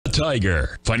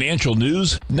Tiger Financial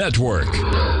News Network.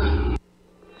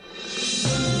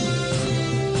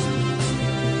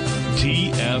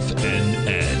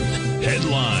 TFNN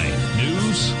Headline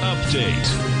News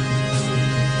Update.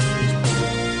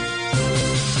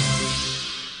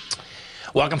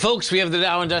 Welcome, folks. We have the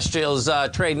Dow Industrials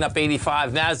trading up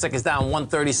 85. NASDAQ is down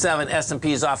 137.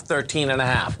 S&P is off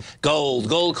 13.5.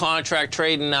 Gold contract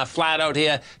trading flat out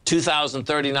here,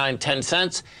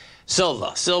 $2,039.10.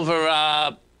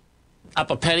 Silver up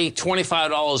a penny,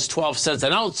 $25.12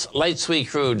 an ounce. Light sweet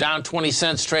crude down 20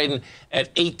 cents, trading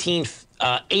at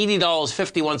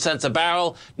 $80.51 a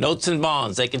barrel. Notes and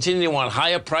bonds, they continue to want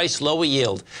higher price, lower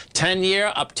yield.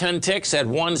 10-year up 10 ticks at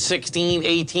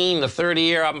 116.18. The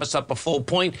 30-year almost up a full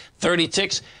point, 30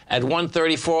 ticks at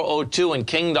 134.02. And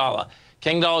King Dollar.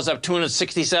 King Dollar's up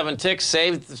 267 ticks,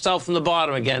 saved itself from the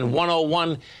bottom again,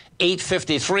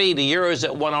 101.853. The euro's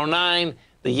at 109.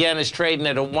 The yen is trading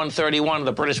at 131.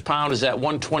 The British pound is at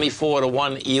 124 to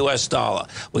 1 U.S. dollar.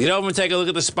 We'll get over and take a look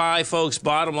at the SPY, folks.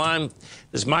 Bottom line,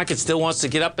 this market still wants to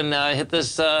get up and hit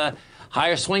this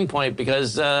higher swing point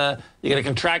because you get a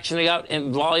contraction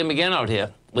in volume again out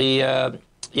here. We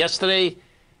yesterday,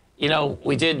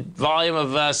 we did volume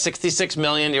of 66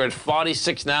 million. You're at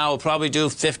 46 now. We'll probably do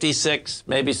 56,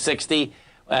 maybe 60.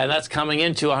 And that's coming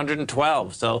into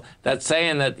 112. So that's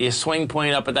saying that the swing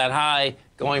point up at that high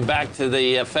going back to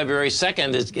the February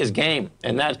 2nd is game.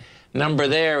 And that number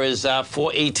there is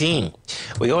 418.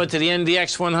 We go into the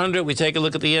NDX 100. We take a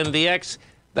look at the NDX.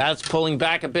 That's pulling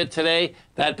back a bit today.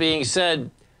 That being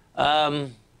said, the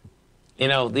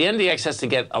NDX has to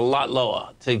get a lot lower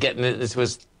to get in this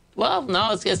was. Well,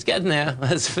 no, it's getting there.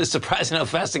 It's surprising how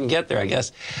fast it can get there, I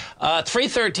guess.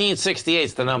 313.68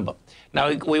 is the number.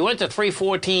 Now, we went to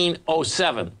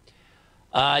 314.07.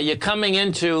 You're coming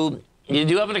into, you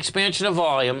do have an expansion of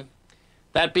volume.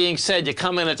 That being said, you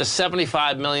come in at the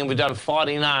 75 million. We've done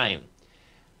 49.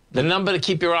 The number to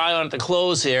keep your eye on at the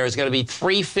close here is going to be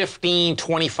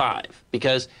 315.25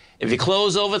 because if you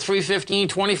close over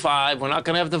 315.25, we're not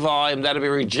going to have the volume. That'll be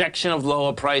a rejection of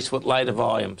lower price with lighter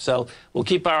volume. So we'll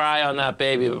keep our eye on that,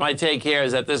 baby. But my take here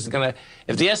is that this is going to,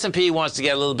 if the S&P wants to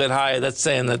get a little bit higher, that's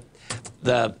saying that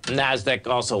the NASDAQ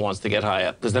also wants to get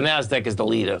higher because the NASDAQ is the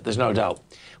leader. There's no doubt.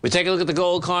 We take a look at the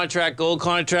gold contract. Gold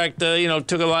contract,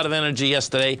 took a lot of energy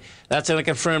yesterday. That's in a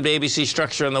confirmed ABC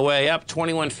structure on the way up.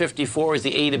 2154 is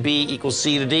the A to B equals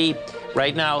C to D.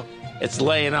 Right now, it's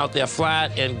laying out there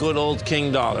flat and good old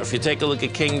King Dollar. If you take a look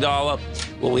at King Dollar,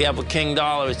 what we have with King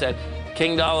Dollar is that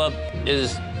King Dollar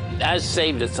has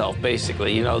saved itself,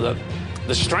 basically.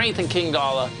 The strength in King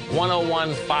Dollar,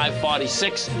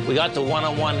 101.546. We got to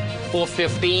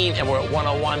 101.415, and we're at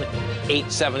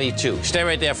 101.872. Stay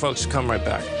right there, folks. Come right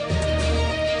back.